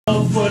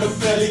For the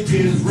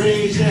Pelicans,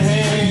 raise your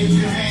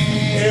hand.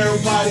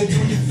 Everybody do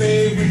your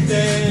favorite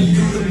dance.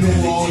 Do the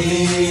New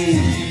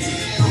Orleans.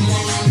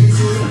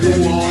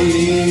 New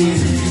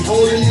Orleans.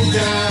 Holding it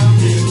down.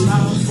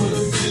 For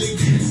the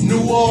Pelicans.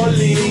 New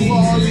Orleans. New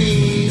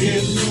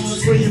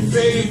Orleans. For your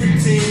favorite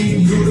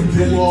team. Do the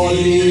New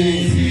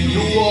Orleans.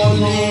 New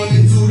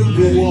Orleans. Do the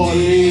New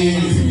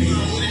Orleans.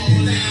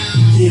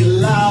 Get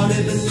loud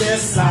in the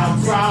west side.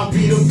 Crowd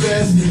be the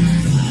best.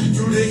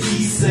 Through the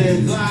east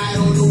and glide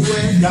on the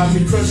west. Got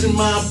me crushing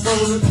my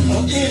opponent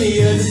or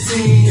any other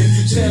team. If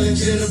you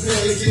challenging the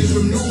Pelicans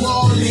from New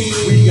Orleans,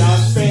 we got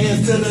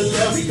fans to the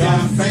left, we got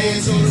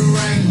fans on the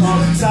right.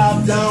 Up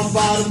top, down,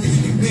 bottom,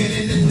 we been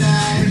in the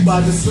night. We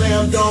bout to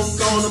slam dunk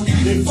on them,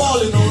 they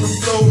falling on the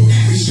floor.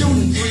 We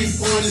shooting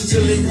 3-pointers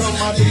till they come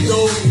out the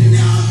door.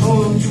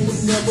 Hold them, you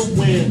will never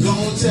win.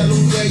 Don't tell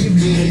them where you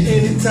been.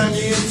 Anytime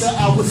you enter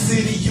our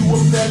city, you a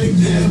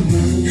Pelican.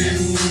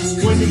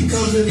 When you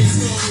come to the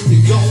school, you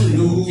gon'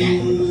 lose.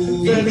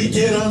 Let me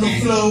get on the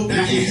floor.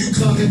 Now if you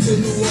coming to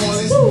New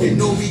Orleans, you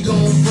know we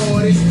gon'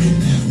 party.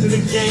 To the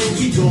game,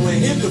 we gon'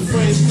 hit the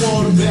French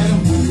Quarter.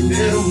 Better move,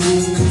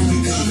 cause we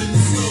coming to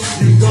school.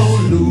 You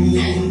gon' lose.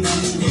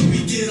 When we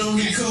get on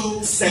the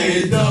coast,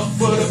 stand up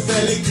for the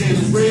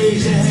Pelicans.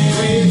 Raise your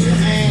hand.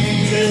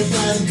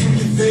 Everybody do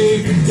your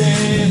favorite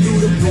dance. Do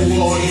the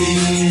New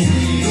Orleans.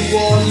 New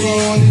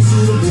Orleans,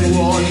 do the New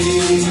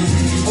Orleans.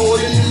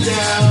 Holding it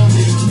down.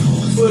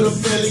 For the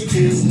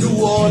Pelicans, New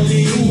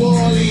Orleans, New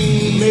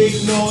Orleans. Make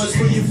noise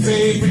for your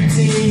favorite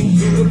team.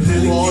 Do the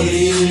New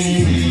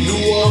Orleans,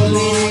 New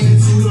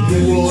Orleans, do the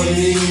New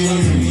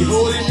Orleans. We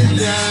holding it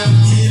down.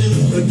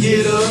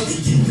 Get up,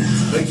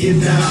 get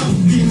down.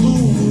 We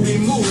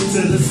move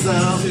to the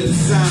sound.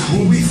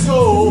 When we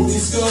score,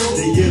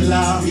 they get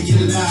loud. I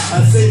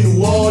say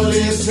New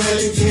Orleans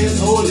Pelicans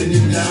holding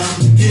it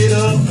down. Get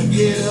up,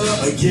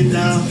 get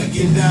down.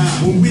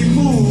 When we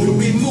move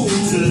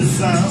to the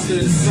sound.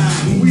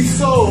 When we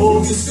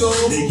score,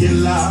 they get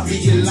loud. I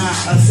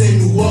say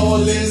New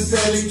Orleans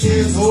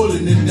Pelicans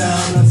holding it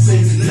down. I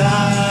say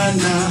nah,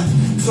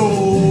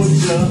 told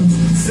ya.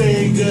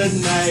 Say good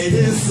night,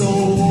 it's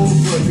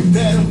over. You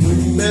better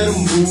move.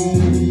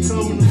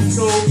 Come to the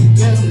door, you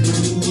better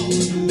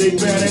move. They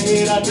better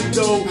head out the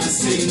door. I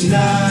say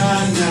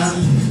nah,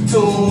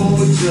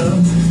 told ya.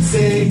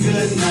 Say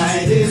good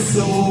night, it's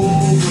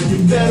over. You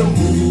better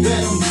move.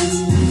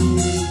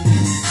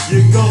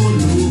 You're gon'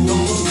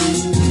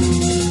 lose.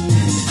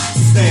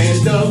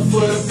 Stand up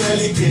for the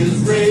Pelicans,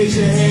 raise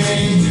your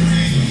hand.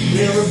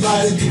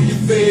 Everybody do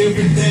your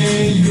favorite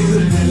thing. Do the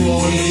New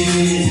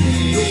Orleans.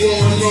 New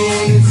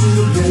Orleans, do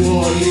the New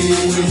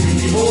Orleans.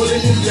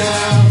 Holding it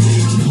down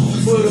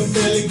for the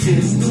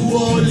Pelicans. New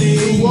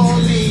Orleans.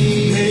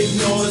 Make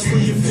noise for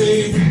your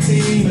favorite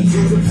team.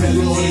 Do the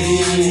New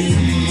Orleans.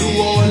 New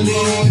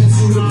Orleans,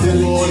 do the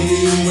New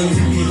Orleans.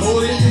 We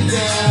holding it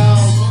down.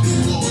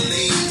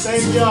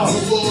 Thank y'all.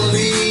 New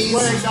Orleans.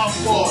 What ain't y'all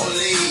for?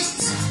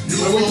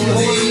 When we keep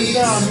holding it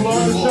down, New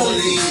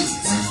Orleans.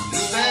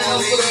 Stand up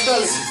for the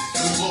Pelicans.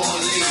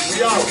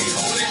 We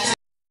out.